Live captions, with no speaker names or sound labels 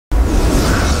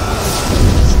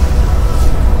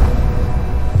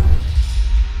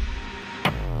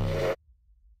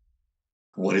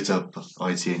What is up,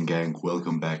 ITN gang?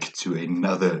 Welcome back to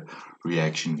another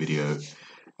reaction video.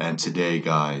 And today,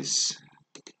 guys,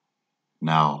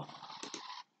 now,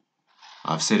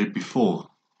 I've said it before,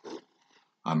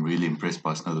 I'm really impressed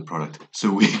by SnowThaProduct.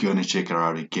 So we're going to check her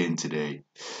out again today.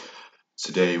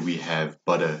 Today we have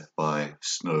Butter by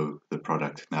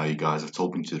SnowThaProduct. Now you guys have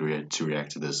told me to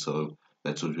react to this, so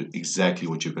that's exactly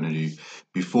what you're going to do.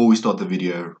 Before we start the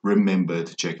video, remember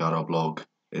to check out our blog.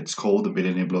 It's called the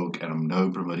Billionaire Blog, and I'm no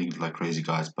promoting it like crazy,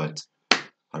 guys, but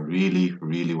I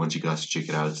really want you guys to check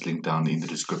it out. It's linked down in the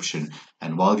description.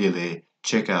 And while you're there,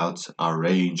 check out our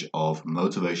range of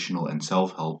motivational and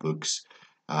self-help books.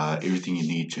 Everything you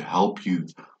need to help you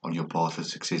on your path of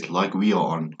success, like we are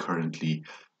on currently.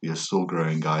 We are still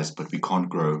growing, guys, but we can't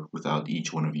grow without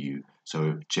each one of you.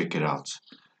 So check it out.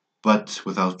 But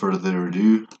without further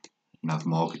ado, enough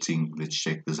marketing. Let's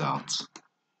check this out.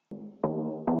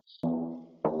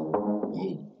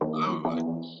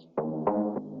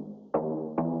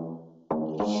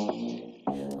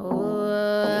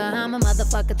 I'm a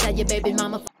motherfucker, tell your baby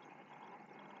mama.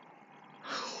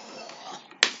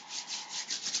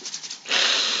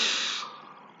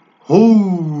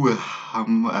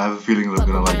 I have a feeling I'm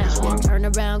gonna like this one. Turn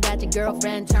around, got your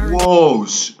girlfriend turn. Whoa,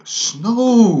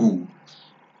 Snow!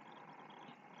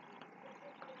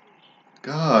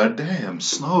 God damn,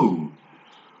 Snow!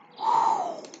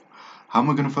 How am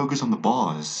I gonna focus on the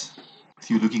bars with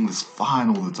you looking this fine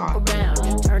all the time?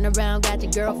 Turn around, got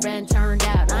your girlfriend turned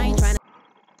out. I ain't trying to.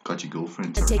 Got your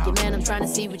girlfriend I take your man, I'm trying to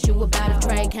see what you about. If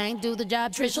Trey can't do the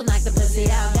job, Trish will knock the pussy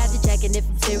out. Got you checking if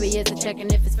it's serious and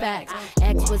checking if it's facts.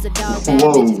 X was a dog.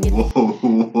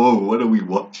 Whoa, what are we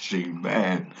watching,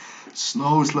 man?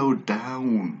 Snow, slow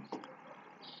down.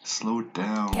 Slow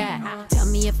down. Tell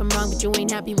me if I'm wrong, but you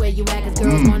ain't happy where you at. Cause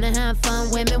girls wanna have fun,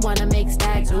 women wanna make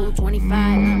stacks. Ooh,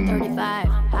 25, 35,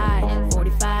 high,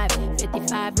 45,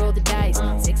 55, roll the dice.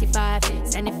 65,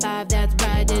 75, that's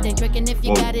right. It ain't tricking if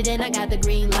you got it, and I got the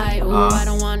green light. Ooh, I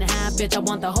don't want half, bitch, I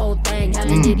want the whole thing. Have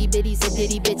a itty bitty, so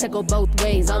ditty, bitch, I go both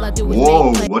ways. All I do is make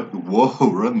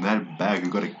Whoa, run that back.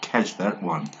 You gotta catch that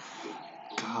one.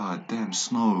 God damn,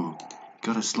 Snow. You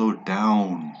gotta slow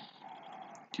down.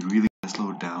 You really gotta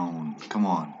slow down. Come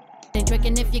on. Ain't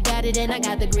tricking if you got it, and I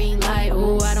got the green light.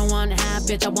 Ooh, I don't want half,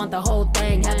 bitch, I want the whole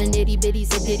thing. Have an itty bitty,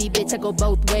 so ditty, bitch, I go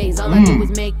both ways. All I do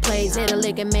is make plays, hit a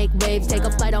lick and make waves. Take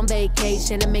a flight on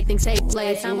vacation and make things take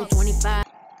place. Ooh, 25.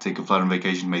 Take a flight on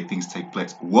vacation, make things take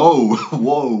place. Whoa,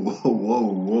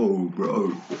 bro.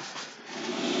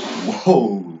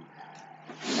 Whoa.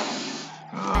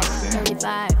 Oh, damn.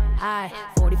 35, high,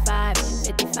 45,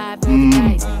 55, roll the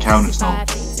dice. Count it, Snow.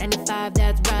 75,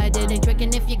 that's right. It ain't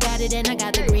tricking if you got it, and I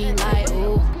got the green light.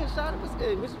 Ooh. What's good, Shawty? What's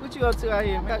good? What you up to out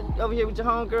here? Over here with your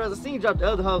homegirls. I seen you drop the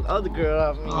other girl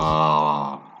off me.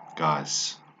 Oh,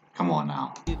 guys. Come on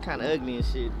now. You kind of ugly and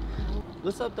shit.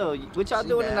 What's up, though? What y'all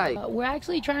doing tonight? We're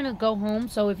actually trying to go home,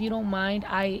 so if you don't mind,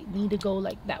 I need to go,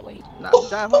 like, that way. Nah,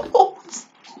 drive home.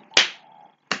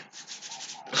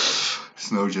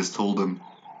 Snow just told him.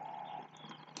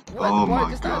 What? Oh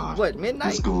my god. What,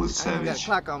 midnight? This girl is I ain't got a savage.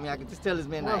 clock on me. I can just tell it's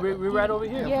midnight. We're right over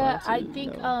here. Yeah, I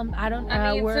think, I don't,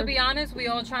 I mean, to be honest, we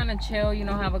all trying to chill, you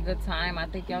know, have a good time. I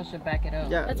think y'all should back it up.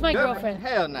 Yeah. That's my girlfriend.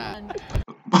 Hell nah.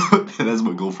 That's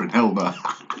my girlfriend. Hell nah.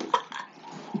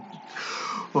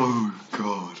 Oh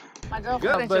god. My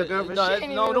girlfriend.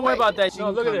 No, don't worry about that.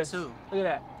 No, look at this. Look at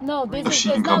that. No, this is, She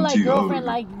it's can not come like to you. girlfriend,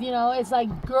 like, you know, it's like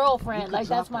girlfriend. Like,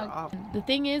 that's my, off. the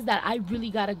thing is that I really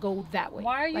gotta go that way.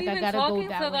 Why are you like, even I gotta talking go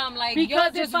that to way. them? Like,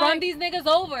 because yo, just if run these niggas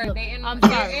over. Look,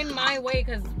 They're in my way,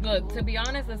 because, look, to be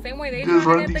honest, the same way they Just trying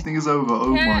run to these get things over.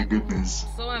 Oh cat, my goodness.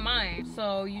 So am I.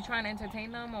 So, you trying to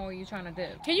entertain them, or you trying to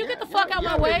dip? Can you get the fuck out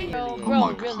my way? Bro,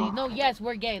 Oh my really? God. No, yes,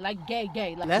 we're gay. Like, gay.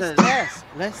 Like,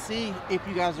 Let's see if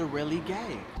you guys are really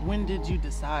gay. When did you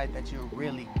decide that you're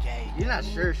really gay? You're not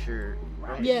sure.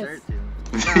 Right? Yes.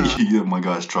 Yeah, my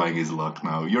guy's trying his luck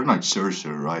now. You're not sure,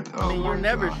 right? Oh, I mean, you're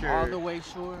never God. sure. All the way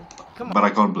sure? Come on. But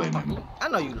I can't blame him. I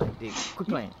know you like dick. Quit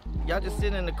playing. Y'all just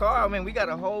sitting in the car. I mean, we got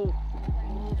a whole...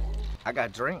 I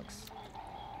got drinks.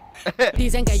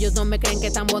 Dicen que ellos no me creen que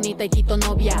tan bonita y quito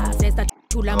novias. Esta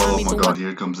chula Oh mami my tú. god,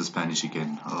 here comes the Spanish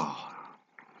again. Oh.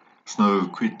 Snow,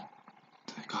 quit.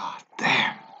 God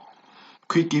damn.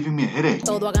 Quit giving me a headache.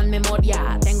 Todo hagan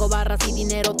memoria. Tengo barras y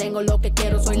dinero, tengo lo que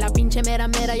quiero. Soy la pinche mera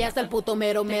y hasta el puto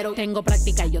mero. Tengo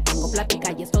práctica y yo tengo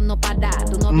plática y esto no para.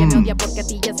 Tu novia me odia porque a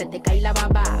ti ya se te cae la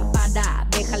baba. Para,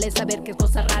 déjale saber que es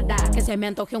cosa rara. Que se me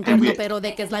antoje un cuerno, pero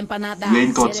de que es la empanada. We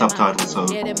ain't got subtitles, so.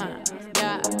 Quiere más,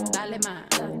 ya,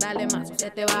 dale más,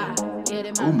 se te va.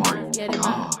 Quiere más, Oh my quiere god.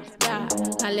 más, ya,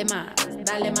 dale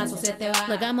dale más o se te va.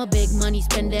 Look, I'm a big money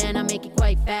spender and I make it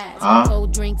quite fast.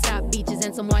 Cold drinks, hot beaches,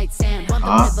 and some white sand. Want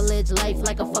the privileged life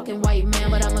like a fucking white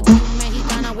man, but I'm a cute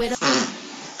Mexicana with a...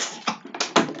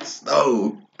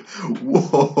 Snow!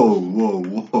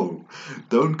 Whoa.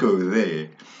 Don't go there.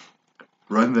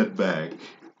 Run that back.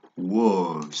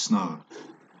 Whoa, Snow.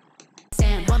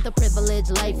 Want the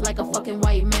privileged life like a fucking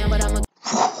white man, but I'm a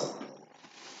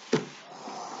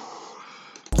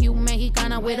cute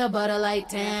Mexicana with a butter light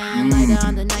tan. Lighter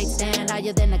on the nightstand,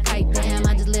 higher than a kite. Damn,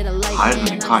 I just lit a light. Higher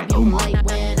than a kite, oh my.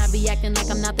 I be acting like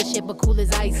I'm not the shit, but cool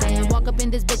as ice. And walk up in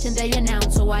this bitch and they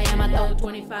announce who I am. I throw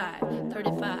 25,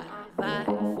 35, 5,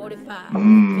 45,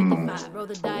 55. Roll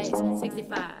the dice,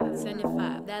 65,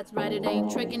 75. That's right, it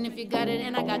ain't tricking if you got it,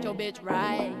 and I got your bitch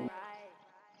right.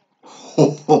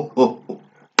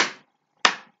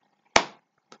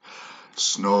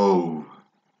 Snow,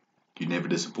 you never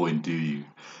disappoint, do you?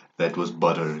 That was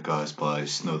Butter, guys, by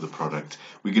SnowThaProduct.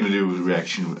 We're gonna do a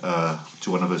reaction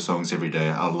to one of her songs every day.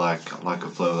 I like a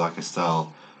flow, like a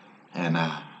style, and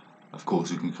of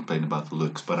course we can complain about the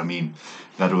looks, but I mean,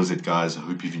 that was it, guys. I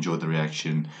hope you've enjoyed the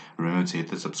reaction. Remember to hit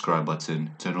the subscribe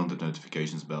button, turn on the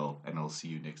notifications bell, and I'll see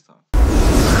you next time.